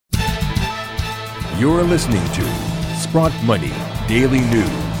You're listening to Sprott Money Daily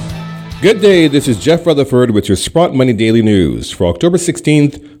News. Good day, this is Jeff Rutherford with your Sprott Money Daily News for October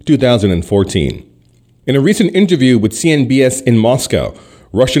 16th, 2014. In a recent interview with CNBS in Moscow,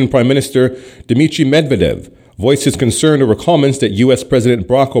 Russian Prime Minister Dmitry Medvedev voiced his concern over comments that U.S. President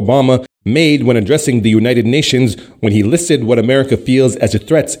Barack Obama made when addressing the United Nations when he listed what America feels as the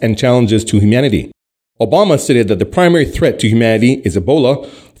threats and challenges to humanity. Obama stated that the primary threat to humanity is Ebola,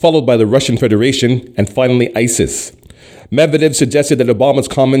 followed by the Russian Federation, and finally ISIS. Medvedev suggested that Obama's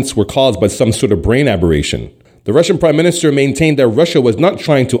comments were caused by some sort of brain aberration. The Russian Prime Minister maintained that Russia was not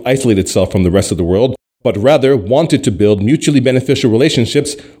trying to isolate itself from the rest of the world, but rather wanted to build mutually beneficial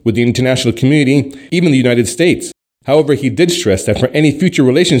relationships with the international community, even the United States. However, he did stress that for any future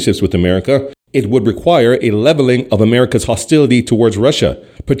relationships with America, it would require a leveling of America's hostility towards Russia,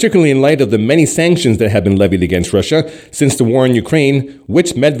 particularly in light of the many sanctions that have been levied against Russia since the war in Ukraine,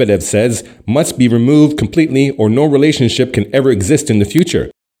 which Medvedev says must be removed completely or no relationship can ever exist in the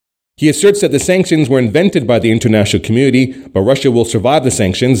future. He asserts that the sanctions were invented by the international community, but Russia will survive the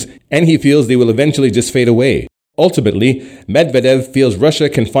sanctions, and he feels they will eventually just fade away. Ultimately, Medvedev feels Russia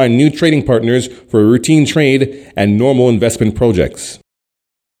can find new trading partners for routine trade and normal investment projects.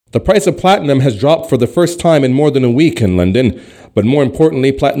 The price of platinum has dropped for the first time in more than a week in London, but more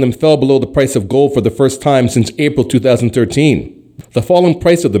importantly, platinum fell below the price of gold for the first time since April 2013. The falling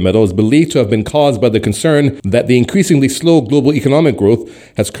price of the metal is believed to have been caused by the concern that the increasingly slow global economic growth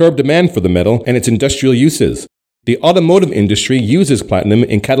has curbed demand for the metal and its industrial uses. The automotive industry uses platinum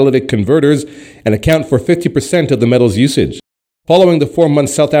in catalytic converters and account for 50% of the metal's usage. Following the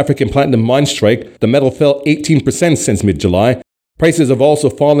 4-month South African platinum mine strike, the metal fell 18% since mid-July. Prices have also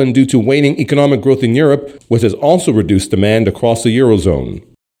fallen due to waning economic growth in Europe, which has also reduced demand across the Eurozone.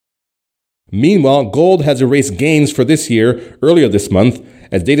 Meanwhile, gold has erased gains for this year earlier this month,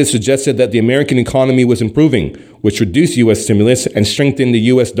 as data suggested that the American economy was improving, which reduced U.S. stimulus and strengthened the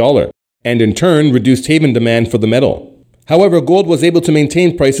U.S. dollar, and in turn reduced haven demand for the metal. However, gold was able to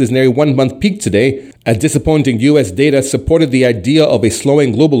maintain prices near a 1-month peak today, as disappointing U.S. data supported the idea of a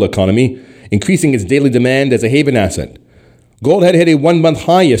slowing global economy, increasing its daily demand as a haven asset. Gold had hit a 1-month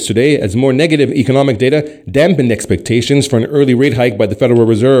high yesterday as more negative economic data dampened expectations for an early rate hike by the Federal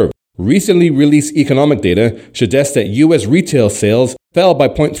Reserve. Recently released economic data suggests that U.S. retail sales fell by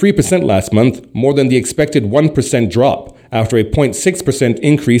 0.3% last month, more than the expected 1% drop, after a 0.6%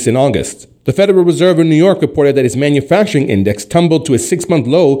 increase in August. The Federal Reserve in New York reported that its manufacturing index tumbled to a 6-month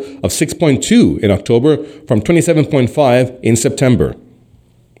low of 6.2 in October from 27.5 in September.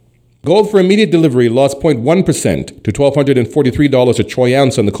 Gold for immediate delivery lost 0.1% to $1,243 a troy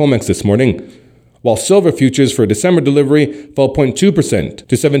ounce on the COMEX this morning, while silver futures for December delivery fell 0.2%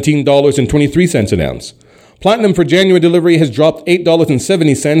 to $17.23 an ounce. Platinum for January delivery has dropped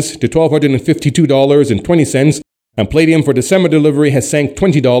 $8.70 to $1,252.20, and palladium for December delivery has sank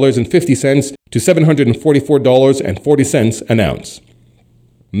 $20.50 to $744.40 an ounce.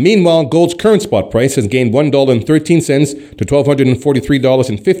 Meanwhile, gold's current spot price has gained $1.13 to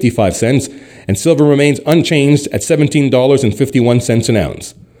 $1,243.55, and silver remains unchanged at $17.51 an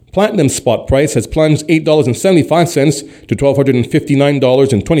ounce. Platinum's spot price has plunged $8.75 to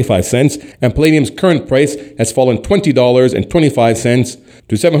 $1,259.25, and palladium's current price has fallen $20.25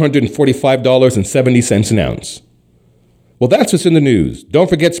 to $745.70 an ounce. Well, that's what's in the news. Don't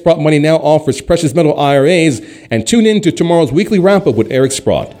forget, Sprott Money now offers precious metal IRAs, and tune in to tomorrow's weekly wrap-up with Eric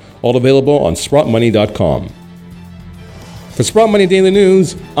Sprott, all available on SprottMoney.com. For Sprott Money Daily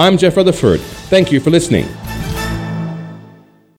News, I'm Jeff Rutherford. Thank you for listening.